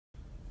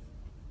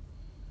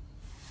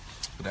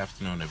Good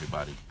afternoon,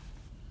 everybody.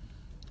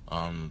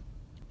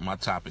 My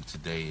topic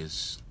today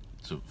is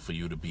for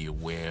you to be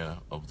aware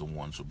of the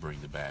ones who bring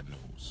the bad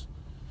news.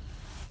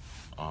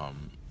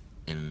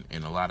 In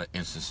a lot of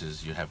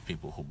instances, you have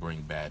people who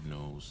bring bad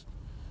news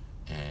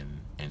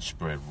and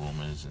spread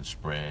rumors and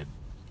spread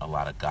a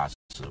lot of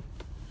gossip.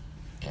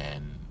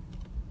 And,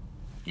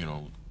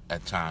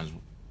 at times,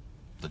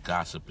 the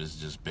gossip is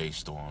just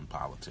based on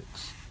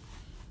politics.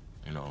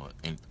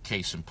 In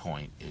case in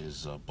point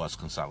is bus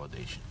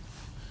consolidation.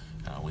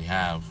 We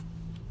have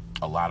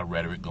a lot of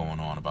rhetoric going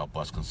on about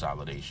bus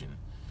consolidation.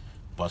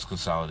 Bus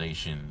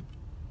consolidation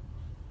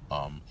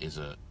was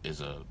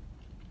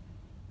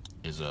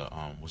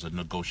a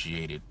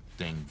negotiated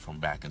thing from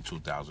back in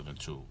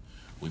 2002.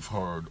 We've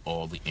heard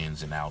all the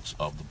ins and outs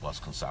of the bus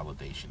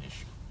consolidation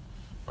issue,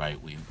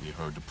 right? We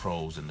heard the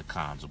pros and the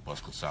cons of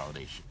bus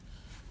consolidation.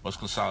 Bus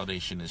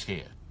consolidation is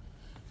here,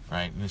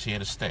 right? And it's here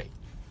to stay.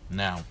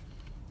 Now,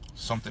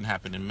 something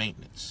happened in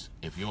maintenance.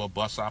 If you're a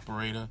bus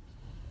operator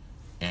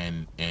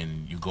and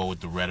you go with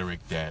the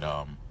rhetoric that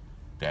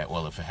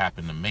well, if it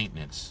happened to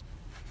maintenance,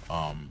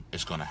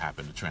 it's going to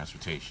happen to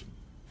transportation.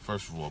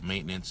 First of all,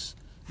 maintenance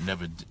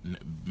never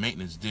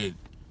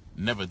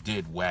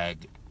did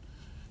wag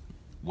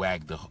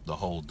the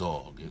whole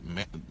dog.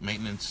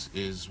 Maintenance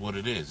is what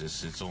it is.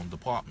 It's its own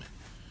department.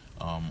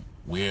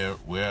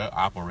 We're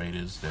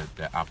operators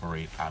that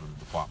operate out of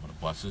the Department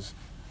of Buses.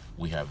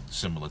 We have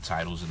similar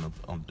titles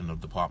in the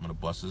Department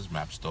of Buses,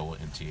 MAP STOA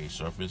and TA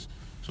Surface.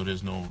 So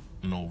there's no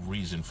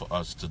reason for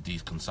us to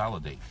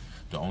deconsolidate.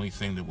 The only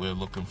thing that we're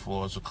looking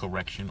for is a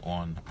correction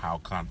on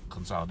how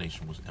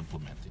consolidation was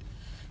implemented.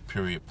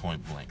 Period,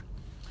 point blank.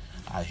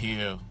 I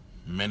hear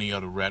many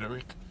other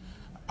rhetoric.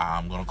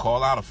 I'm going to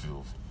call out a few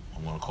of them.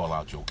 I'm going to call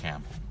out Joe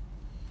Campbell.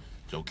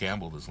 Joe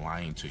Campbell is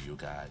lying to you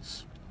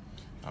guys.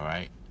 All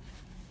right?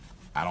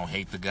 I don't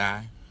hate the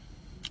guy,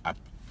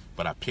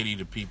 but I pity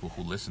the people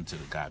who listen to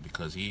the guy,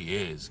 because he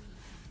is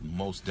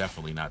most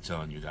definitely not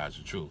telling you guys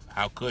the truth.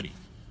 How could he?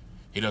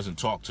 He doesn't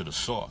talk to the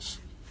source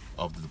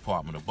of the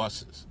Department of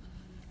Buses.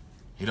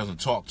 He doesn't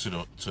talk to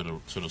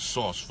the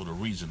source for the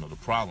reason of the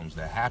problems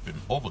that happen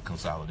over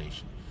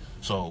consolidation.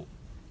 So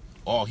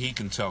all he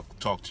can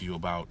talk to you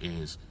about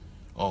is,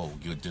 oh,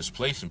 you're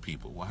displacing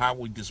people. Well, how are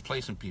we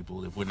displacing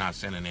people if we're not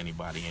sending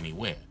anybody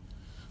anywhere?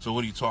 So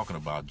what are you talking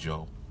about,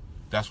 Joe?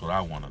 That's what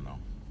I want to know.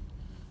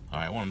 All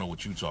right, I want to know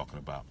what you're talking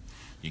about.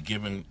 You're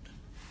giving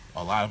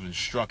a lot of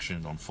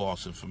instructions on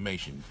false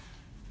information.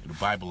 The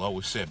Bible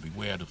always said,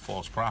 beware the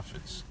false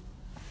prophets.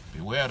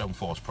 Beware them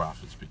false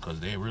prophets,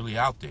 because they're really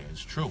out there.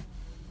 It's true.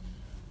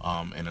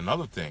 And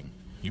another thing,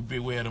 you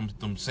beware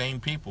them same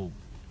people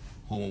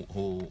who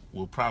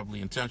will probably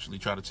intentionally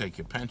try to take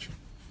your pension.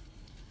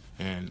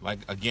 And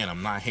again,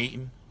 I'm not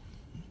hating.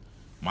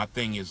 My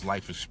thing is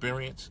life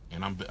experience,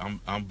 and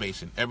I'm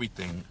basing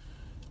everything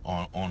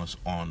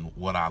on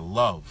what I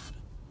love,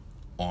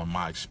 on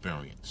my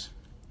experience.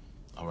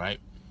 All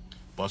right,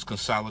 bus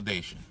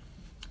consolidation.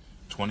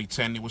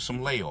 2010, there was some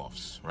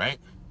layoffs, right?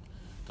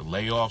 The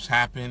layoffs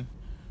happened.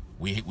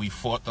 We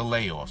fought the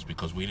layoffs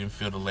because we didn't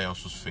feel the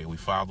layoffs was fair. We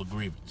filed a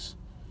grievance.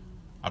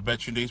 I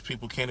bet you these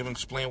people can't even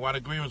explain why the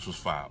grievance was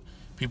filed.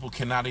 People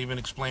cannot even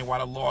explain why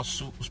the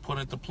lawsuit was put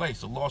into place.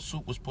 The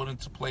lawsuit was put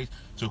into place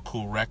to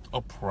correct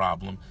a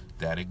problem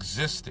that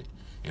existed.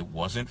 It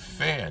wasn't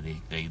fair.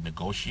 They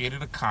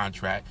negotiated a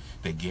contract.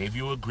 They gave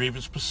you a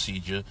grievance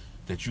procedure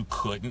that you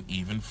couldn't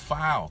even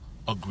file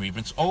a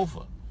grievance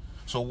over.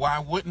 So why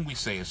wouldn't we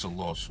say it's a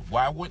lawsuit?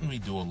 Why wouldn't we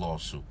do a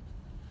lawsuit?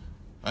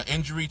 An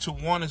injury to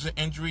one is an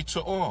injury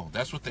to all.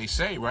 That's what they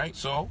say, right?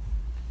 So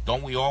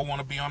don't we all want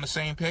to be on the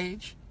same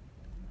page?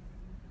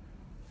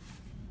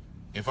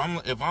 If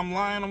I'm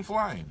lying, I'm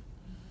flying.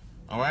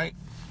 All right?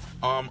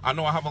 I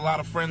know I have a lot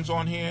of friends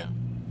on here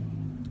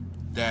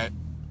that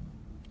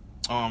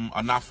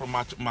are not from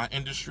my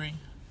industry.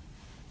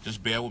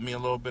 Just bear with me a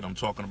little bit. I'm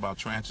talking about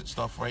transit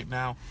stuff right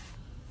now.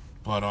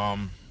 But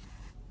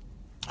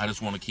I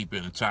just want to keep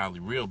it entirely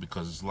real,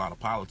 because there's a lot of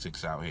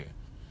politics out here.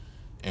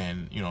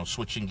 And,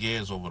 switching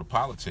gears over to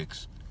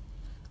politics,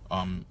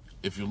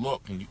 if you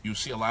look, and you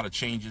see a lot of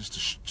changes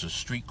to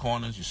street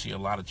corners, you see a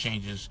lot of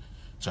changes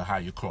to how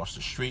you cross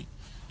the street,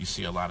 you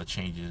see a lot of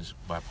changes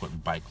by putting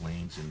bike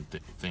lanes and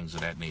things of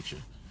that nature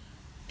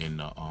in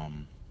the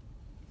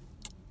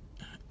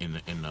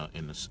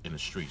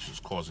streets. It's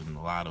causing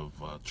a lot of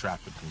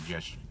traffic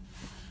congestion.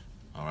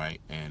 All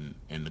right, and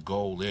the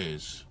goal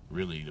is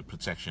really the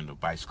protection of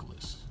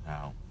bicyclists.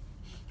 Now,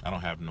 I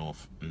don't have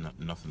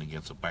nothing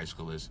against a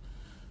bicyclist,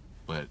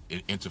 but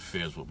it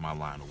interferes with my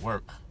line of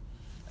work.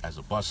 As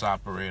a bus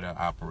operator,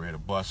 I operate a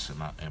bus,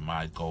 and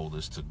my goal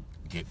is to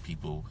get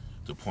people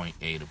to point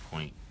A to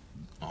point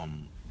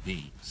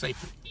B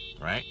safely,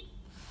 right?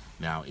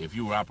 Now, if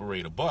you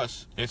operate a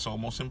bus, it's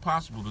almost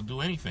impossible to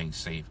do anything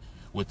safe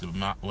with the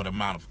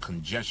amount of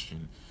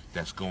congestion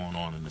that's going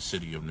on in the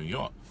city of New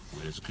York.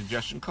 Where does the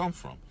congestion come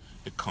from?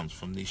 It comes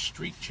from these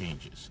street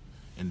changes,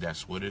 and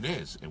that's what it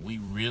is. And we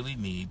really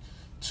need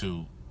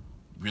to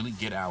really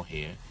get out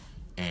here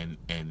and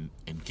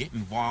get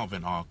involved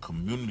in our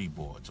community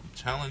boards. I'm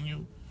telling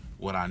you,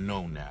 what I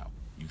know now.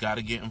 You got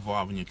to get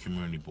involved in your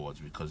community boards,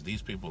 because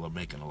these people are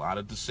making a lot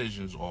of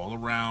decisions all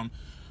around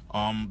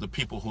the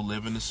people who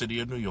live in the city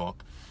of New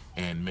York,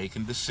 and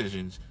making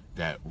decisions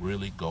that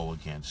really go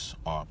against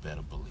our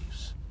better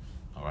beliefs.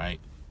 All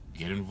right,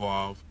 get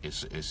involved.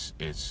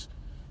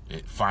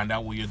 Find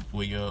out where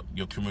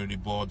your community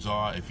boards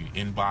are. If you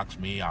inbox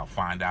me, I'll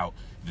find out.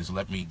 Just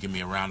give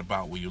me a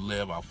roundabout where you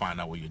live. I'll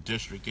find out where your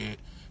district is.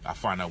 I'll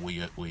find out where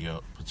your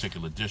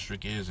particular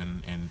district is,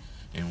 and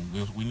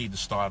we need to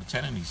start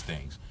attending these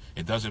things.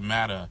 It doesn't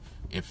matter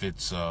if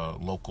it's a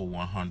local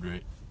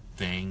 100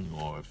 thing,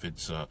 or if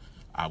it's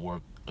I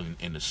work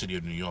in the city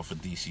of New York for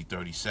DC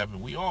 37.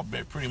 We all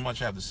pretty much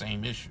have the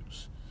same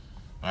issues,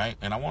 right?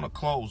 And I want to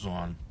close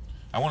on.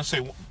 I want to say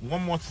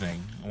one more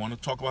thing. I want to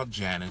talk about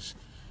Janus,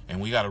 and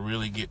we got to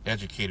really get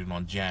educated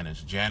on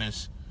Janus.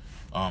 Janus,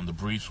 the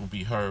briefs will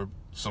be heard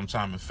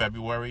sometime in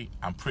February.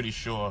 I'm pretty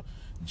sure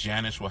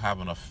Janus will have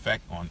an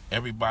effect on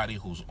everybody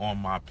who's on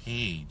my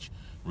page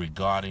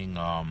regarding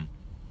the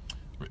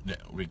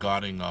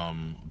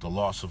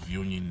loss of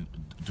union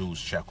dues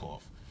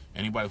checkoff.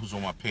 Anybody who's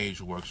on my page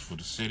who works for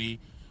the city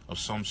of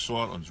some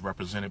sort or is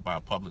represented by a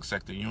public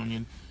sector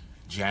union,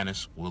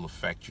 Janus will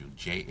affect you.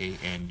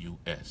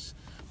 Janus.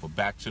 But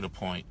back to the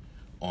point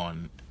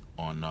on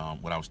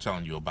what I was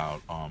telling you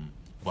about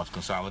bus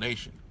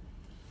consolidation.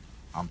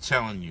 I'm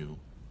telling you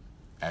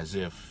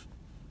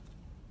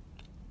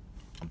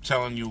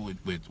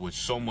with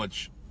so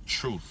much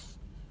truth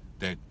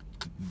that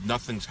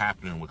nothing's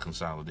happening with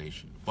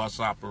consolidation. Bus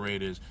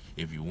operators,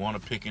 if you want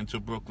to pick into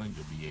Brooklyn,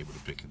 you'll be able to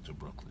pick into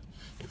Brooklyn.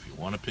 If you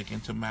want to pick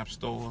into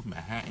Mapstower,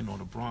 Manhattan, or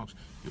the Bronx,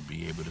 you'll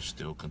be able to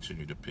still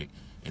continue to pick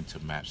into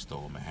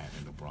Mapstower, Manhattan,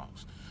 and the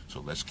Bronx. So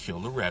let's kill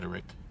the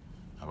rhetoric,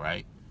 all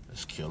right?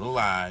 Let's kill the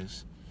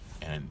lies,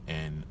 and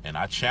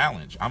I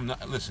challenge. I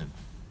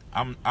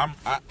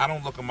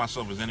don't look at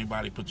myself as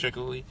anybody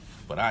particularly,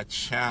 but I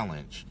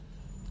challenge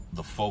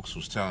the folks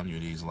who's telling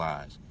you these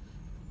lies.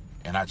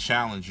 And I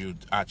challenge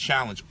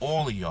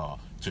all of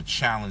y'all to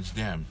challenge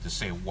them, to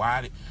say,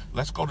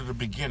 let's go to the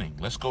beginning.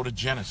 Let's go to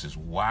Genesis.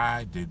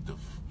 Why did the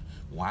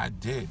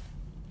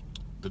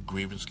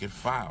grievance get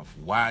filed?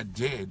 Why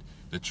did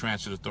the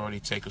Transit Authority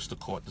take us to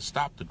court to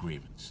stop the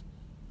grievance?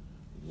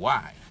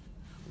 Why?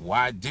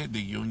 Why did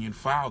the union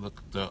file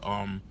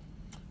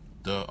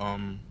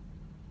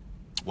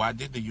why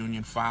did the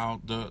union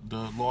file the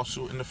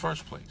lawsuit in the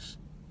first place?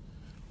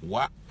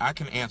 Why? I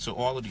can answer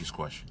all of these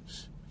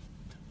questions.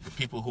 The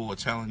people who are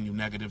telling you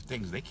negative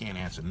things, they can't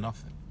answer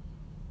nothing.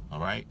 All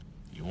right?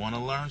 You want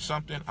to learn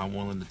something? I'm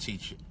willing to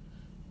teach it.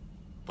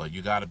 But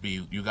you gotta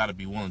be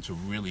willing to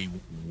really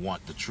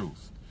want the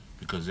truth,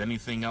 because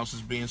anything else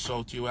is being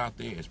sold to you out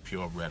there is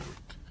pure rhetoric.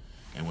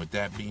 And with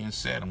that being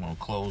said, I'm gonna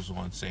close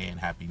on saying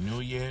Happy New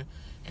Year,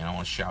 and I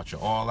want to shout you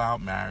all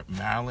out.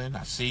 Maryland,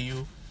 I see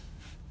you.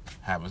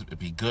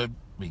 Be good.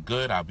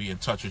 I'll be in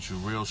touch with you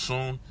real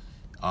soon.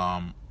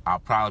 I'll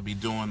probably be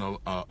doing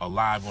a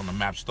live on the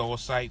Mapstower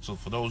site. So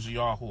for those of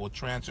y'all who are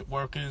transit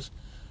workers,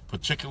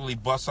 particularly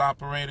bus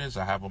operators,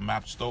 I have a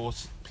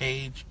Mapstower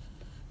page.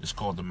 It's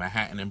called the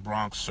Manhattan and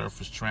Bronx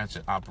Surface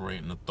Transit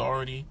Operating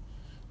Authority.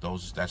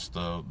 That's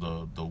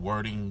the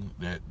wording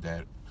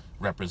that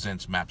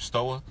represents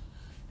Mapstower.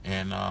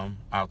 And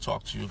I'll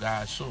talk to you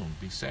guys soon.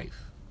 Be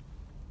safe.